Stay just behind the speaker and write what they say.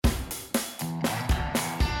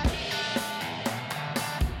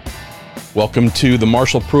Welcome to the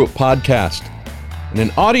Marshall Pruitt Podcast. In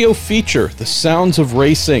an audio feature, The Sounds of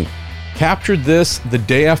Racing captured this the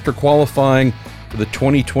day after qualifying for the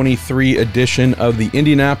 2023 edition of the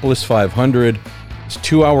Indianapolis 500. It's a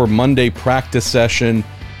 2-hour Monday practice session,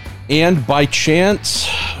 and by chance,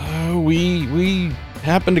 we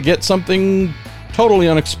happened to get something totally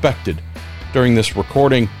unexpected during this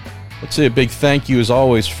recording. Let's say a big thank you, as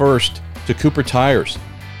always, first to Cooper Tires,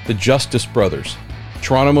 the Justice Brothers,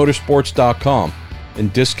 TorontoMotorsports.com,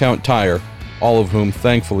 and Discount Tire, all of whom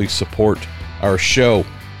thankfully support our show.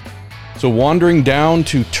 So wandering down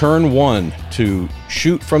to turn one to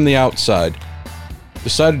shoot from the outside,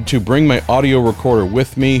 decided to bring my audio recorder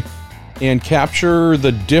with me and capture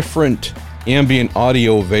the different ambient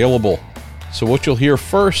audio available. So what you'll hear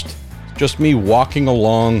first is just me walking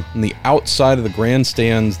along on the outside of the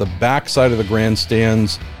grandstands, the back side of the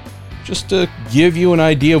grandstands, just to give you an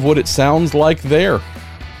idea of what it sounds like there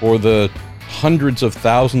for the hundreds of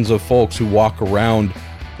thousands of folks who walk around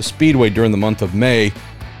the Speedway during the month of May.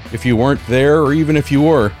 If you weren't there, or even if you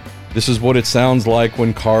were, this is what it sounds like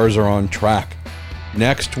when cars are on track.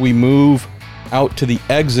 Next, we move out to the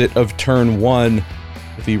exit of turn one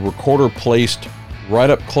with the recorder placed right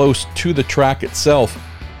up close to the track itself.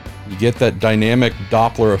 You get that dynamic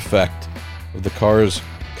Doppler effect of the cars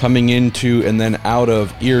coming into and then out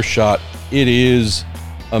of earshot. It is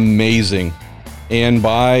amazing. And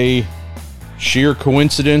by sheer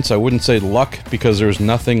coincidence, I wouldn't say luck because there's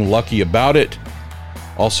nothing lucky about it,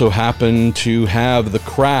 also happened to have the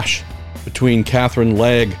crash between Catherine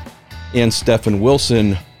Legg and Stefan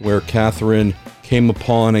Wilson, where Catherine came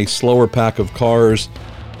upon a slower pack of cars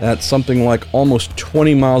at something like almost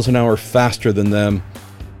 20 miles an hour faster than them,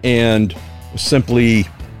 and was simply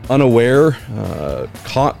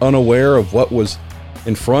caught unaware of what was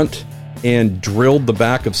in front, and drilled the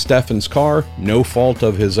back of Stefan's car, no fault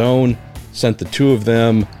of his own, sent the two of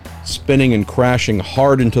them spinning and crashing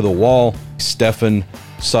hard into the wall. Stefan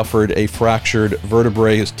suffered a fractured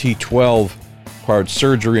vertebrae, his T12, required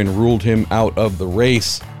surgery and ruled him out of the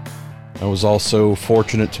race. I was also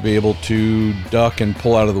fortunate to be able to duck and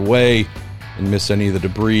pull out of the way and miss any of the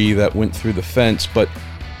debris that went through the fence, but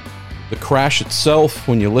the crash itself,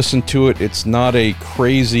 when you listen to it, it's not a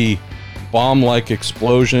crazy bomb-like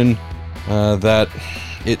explosion that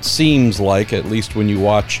it seems like, at least when you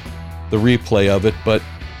watch the replay of it, but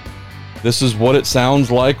this is what it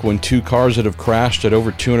sounds like when two cars that have crashed at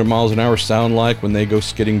over 200 miles an hour sound like when they go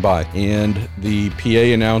skidding by. And the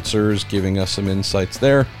PA announcers giving us some insights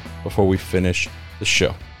there before we finish the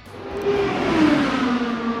show.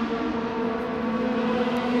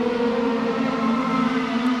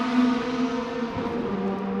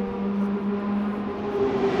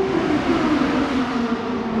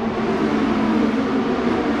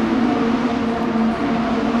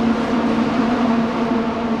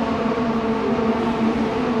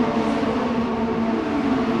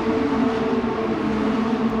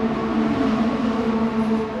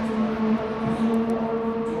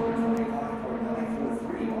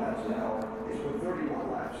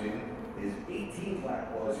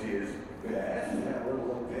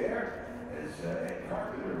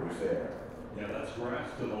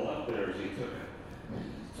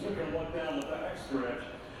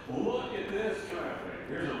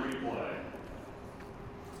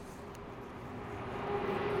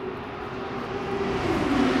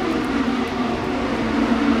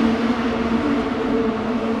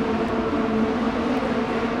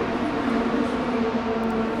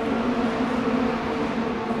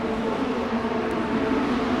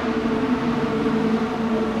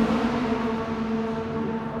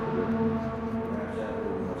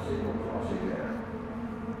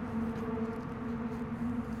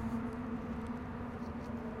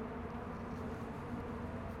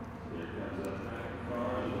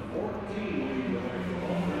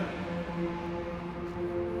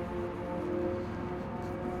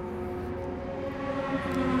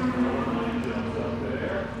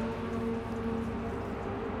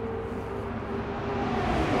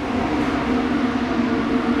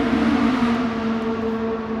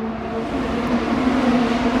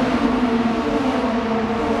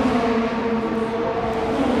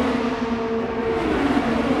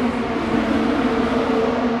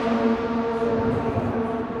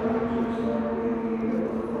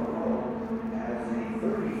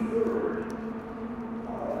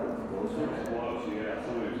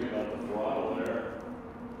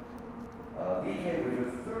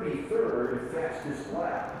 fastest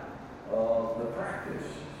lap of the practice.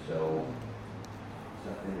 So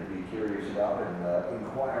something to be curious about and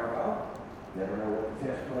inquire about. Never know what the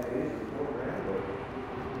test plan is for the program, but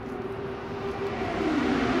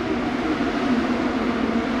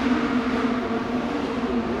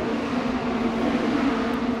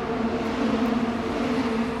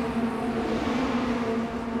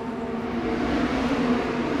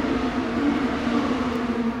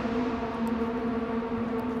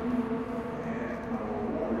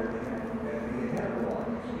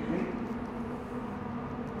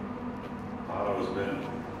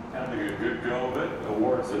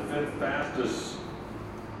towards the fifth fastest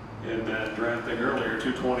in that drafting earlier,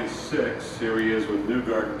 226. Here he is with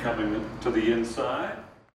Newgarden coming to the inside.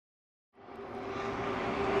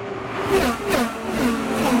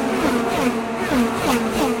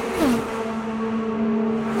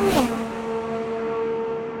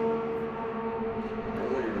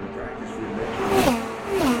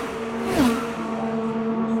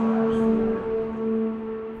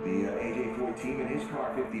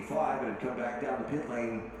 Come back down the pit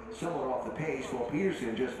lane somewhat off the pace, while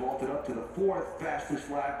Peterson just vaulted up to the fourth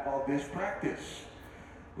fastest lap of this practice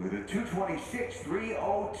with a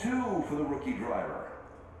 2:26.302 for the rookie driver.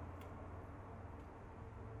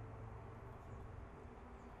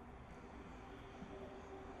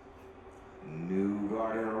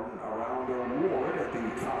 Newgarden around the Ward at the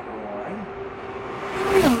top of the line.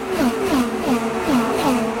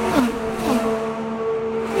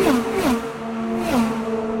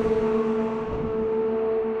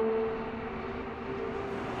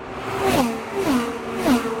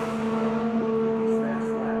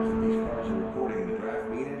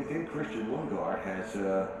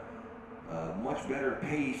 Much better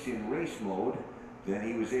pace in race mode than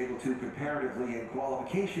he was able to comparatively in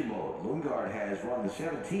qualification mode. Lundgaard has run the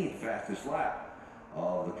 17th fastest lap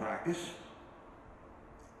of the practice.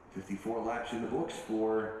 54 laps in the books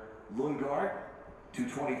for Lundgaard.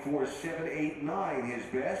 2:24.789 his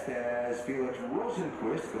best as Felix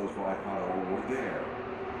Rosenqvist goes by Pato O'Ward there.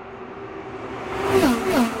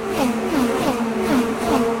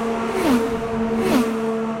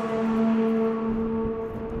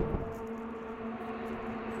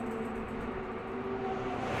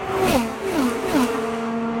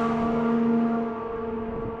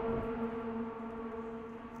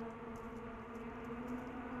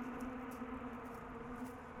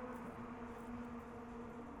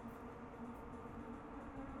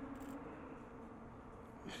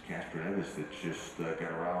 Casper Evans that just got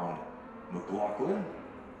around McLaughlin,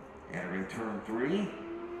 entering turn 3.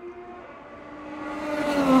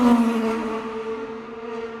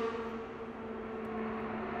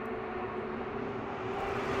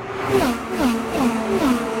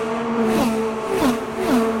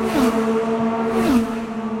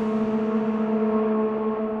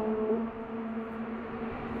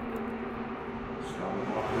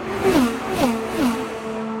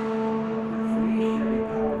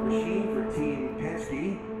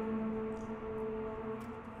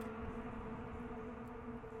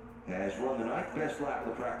 Has run the 9th best lap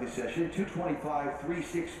of the practice session,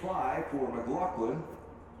 2:25.365 for McLaughlin.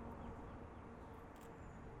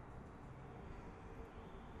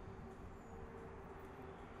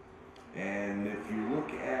 And if you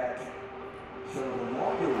look at some of the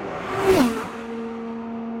longer runs,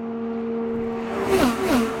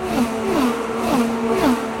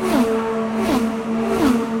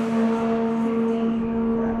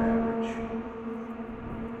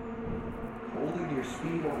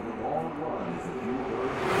 speed over the long run is a few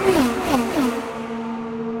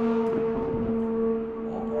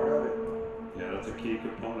all part of it. Yeah, that's a key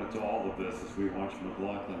component to all of this as we watch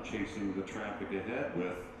McLaughlin chasing the traffic ahead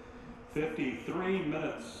with 53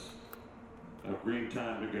 minutes of green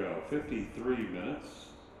time to go. 53 minutes.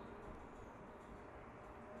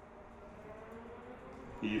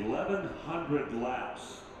 1,100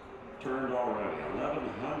 laps turned already.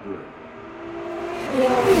 1,100.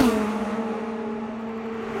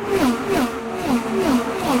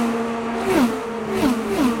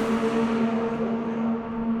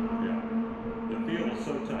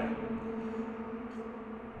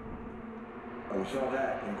 We saw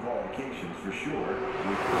that in qualifications for sure.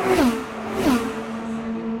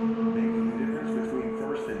 Making the difference between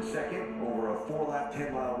first and second over a 4-lap,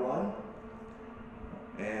 10-mile run.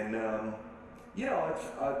 And, you know, it's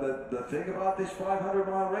the thing about this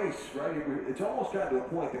 500-mile race, right? It's almost gotten to a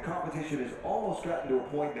point, the competition has almost gotten to a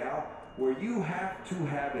point now where you have to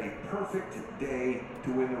have a perfect day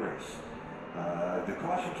to win the race. The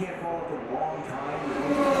caution can't fall at the wrong time.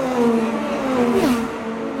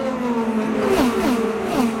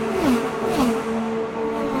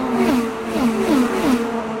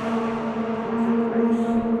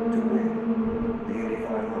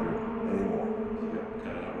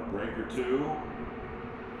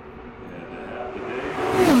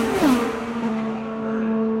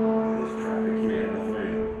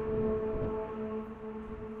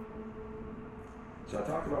 So I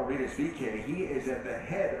talked about Reedus VK. He is at the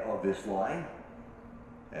head of this line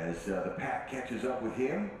as the pack catches up with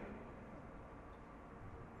him.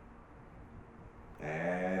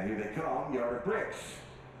 And here they come, yard of bricks.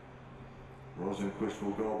 Rosenqvist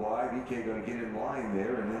will go by. VK going to get in line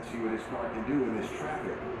there and then see what his car can do in this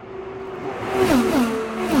traffic.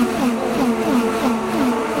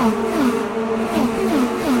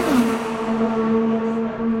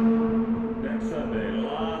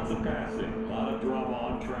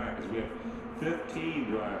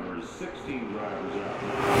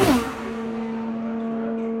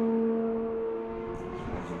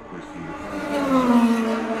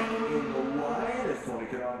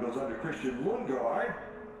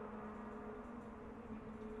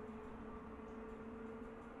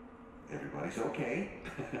 He's okay.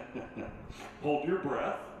 Hold your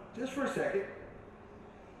breath. Just for a second.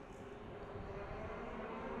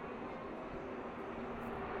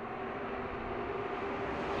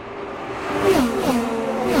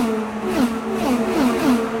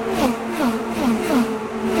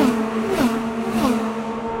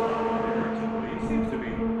 He seems to be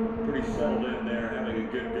pretty settled in there, having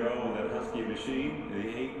a good go in that Husky machine, the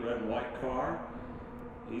 8 red and white car.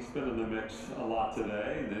 He's been in the mix a lot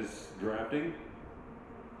today in this drafting.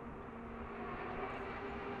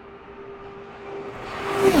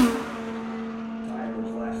 Tying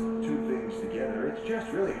those last two things together, it's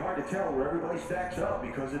just really hard to tell where everybody stacks up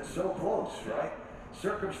because it's so close, right?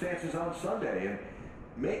 Circumstances on Sunday and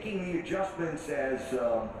making the adjustments as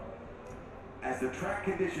the track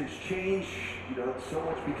conditions change, you know, so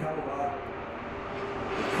much become about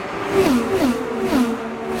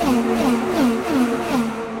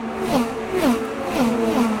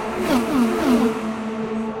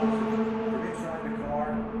from inside the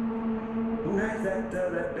car, who has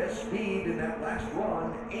that best speed in that last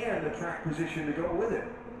run and the track position to go with it.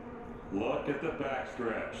 Look at the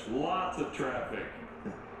backstretch. Lots of traffic.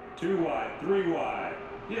 2 wide, 3 wide.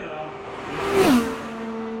 You know.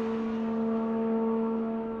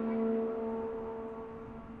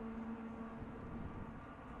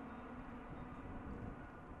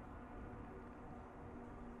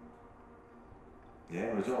 The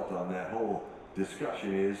end result on that whole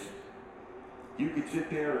discussion is you could sit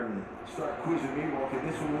there and start quizzing me, well, can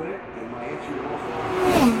this one win it? And my answer to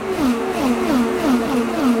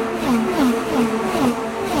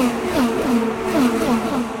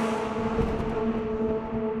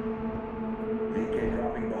VK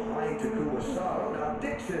dropping behind Takuma Sato. Now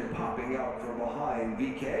Dixon popping out from behind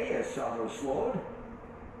VK as Sato slowed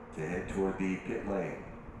to head toward the pit lane.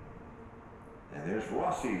 And there's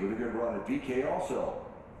Rossi with a good run at VK also.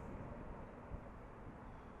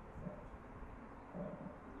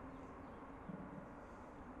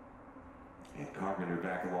 And Carpenter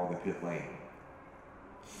back along the pit lane.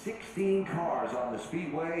 16 cars on the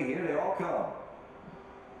speedway. Here they all come.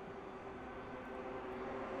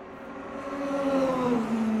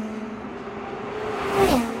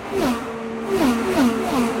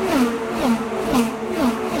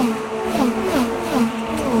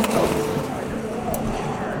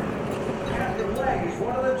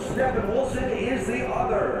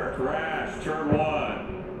 Crash, turn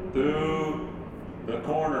 1, through the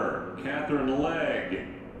corner, Catherine Legg,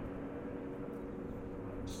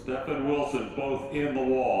 Stephen Wilson, both in the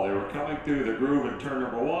wall. They were coming through the groove in turn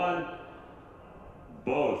number 1,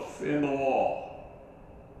 both in the wall.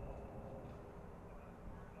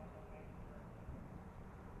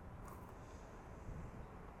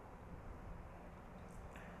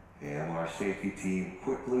 And our safety team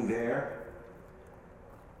quickly there.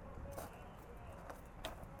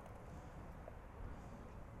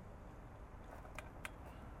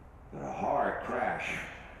 A hard crash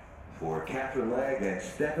for Catherine Legg and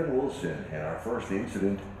Stephen Wilson, and our first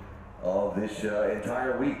incident of this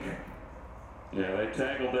entire week. Yeah, they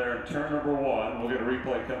tangled there in turn number 1. We'll get a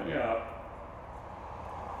replay coming up.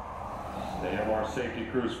 They have our safety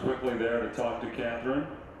crews quickly there to talk to Catherine.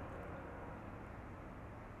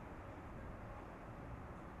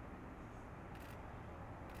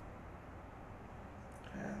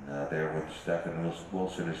 And there with Stephen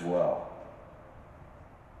Wilson as well.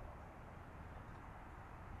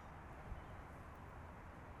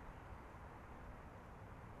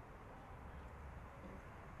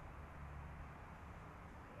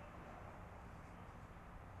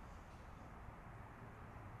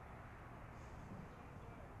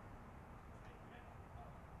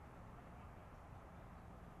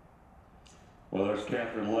 Well, there's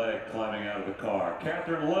Catherine Legg climbing out of the car.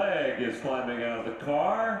 Catherine Legg is climbing out of the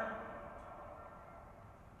car.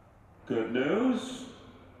 Good news.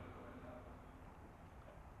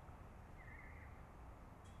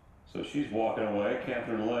 So she's walking away.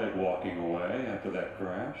 Catherine Legg walking away after that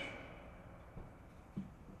crash.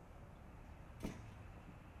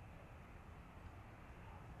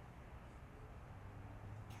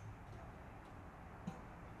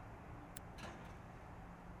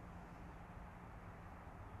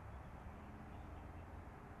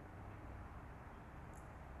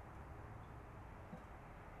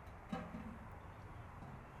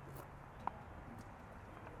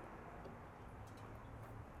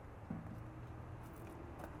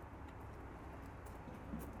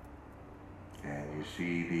 And you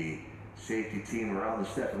see the safety team around the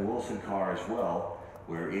Stephen Wilson car as well,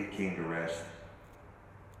 where it came to rest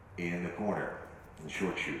in the corner, in the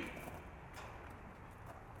short chute.